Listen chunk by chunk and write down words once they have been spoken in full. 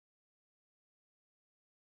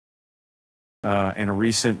In a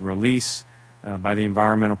recent release by the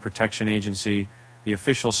Environmental Protection Agency, the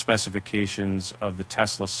official specifications of the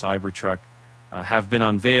Tesla Cybertruck have been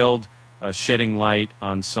unveiled, shedding light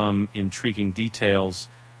on some intriguing details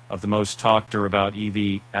of the most talked about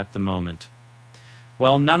EV at the moment.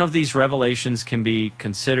 Well, none of these revelations can be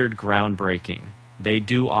considered groundbreaking. They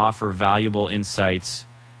do offer valuable insights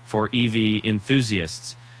for EV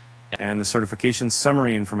enthusiasts. And the certification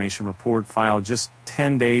summary information report filed just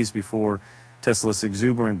 10 days before Tesla's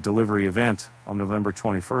exuberant delivery event on November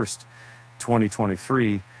 21st,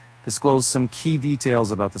 2023, disclosed some key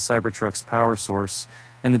details about the Cybertruck's power source,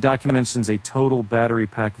 and the document mentions a total battery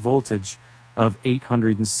pack voltage of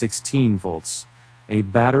 816 volts, a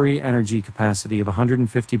battery energy capacity of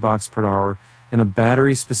 150 watts per hour, and a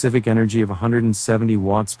battery-specific energy of 170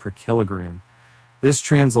 watts per kilogram. This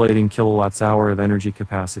translating kilowatts-hour of energy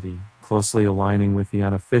capacity, closely aligning with the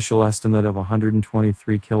unofficial estimate of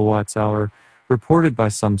 123 kilowatts-hour reported by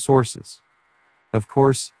some sources. Of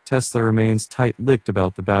course, Tesla remains tight-lipped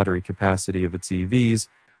about the battery capacity of its EVs,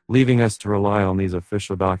 leaving us to rely on these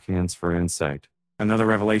official documents for insight. Another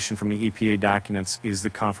revelation from the EPA documents is the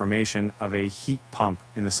confirmation of a heat pump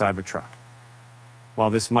in the Cybertruck.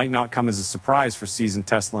 While this might not come as a surprise for seasoned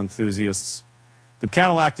Tesla enthusiasts, the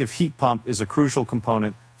mechanical-active heat pump is a crucial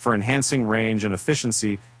component for enhancing range and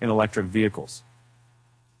efficiency in electric vehicles.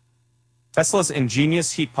 Tesla's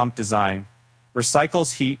ingenious heat pump design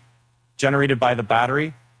recycles heat generated by the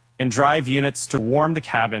battery and drive units to warm the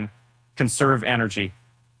cabin, conserve energy,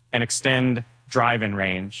 and extend drive-in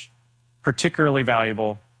range, particularly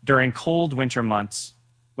valuable during cold winter months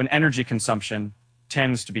when energy consumption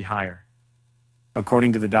tends to be higher.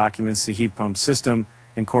 According to the documents, the heat pump system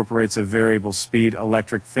incorporates a variable speed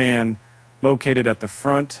electric fan located at the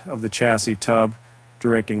front of the chassis tub,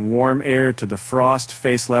 directing warm air to the frost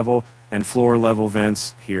face level and floor level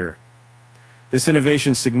vents here. This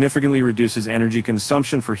innovation significantly reduces energy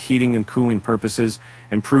consumption for heating and cooling purposes,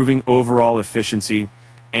 improving overall efficiency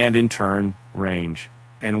and, in turn, range.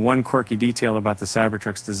 And one quirky detail about the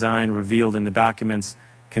Cybertruck's design revealed in the documents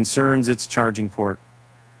concerns its charging port.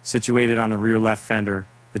 Situated on the rear left fender,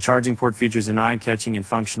 the charging port features an eye-catching and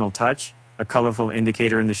functional touch, a colorful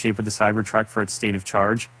indicator in the shape of the Cybertruck for its state of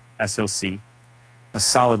charge, SOC. A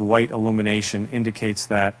solid white illumination indicates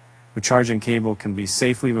that the charging cable can be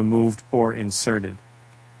safely removed or inserted.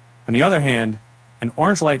 On the other hand, an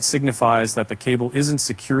orange light signifies that the cable isn't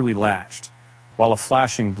securely latched, while a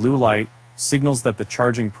flashing blue light signals that the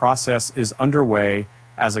charging process is underway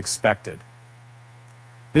as expected.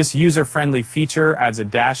 This user-friendly feature adds a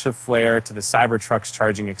dash of flair to the Cybertruck's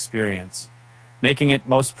charging experience, making it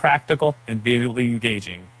most practical and visually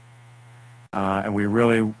engaging. And we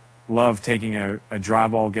really love taking a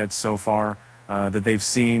drive all gets so far that they've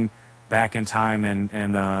seen back in time and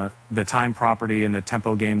the Time Property and the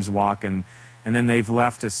Tempo Games walk, and then they've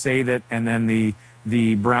left to save it, and then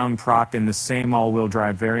the Brown Proc in the same all-wheel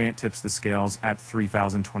drive variant tips the scales at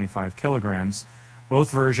 3,025 kilograms.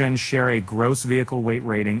 Both versions share a gross vehicle weight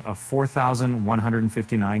rating of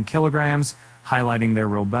 4,159 kilograms, highlighting their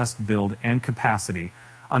robust build and capacity.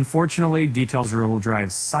 Unfortunately, details of rear-wheel drive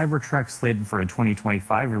Cybertruck slated for a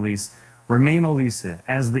 2025 release remain elusive,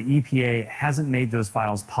 as the EPA hasn't made those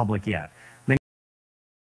files public yet.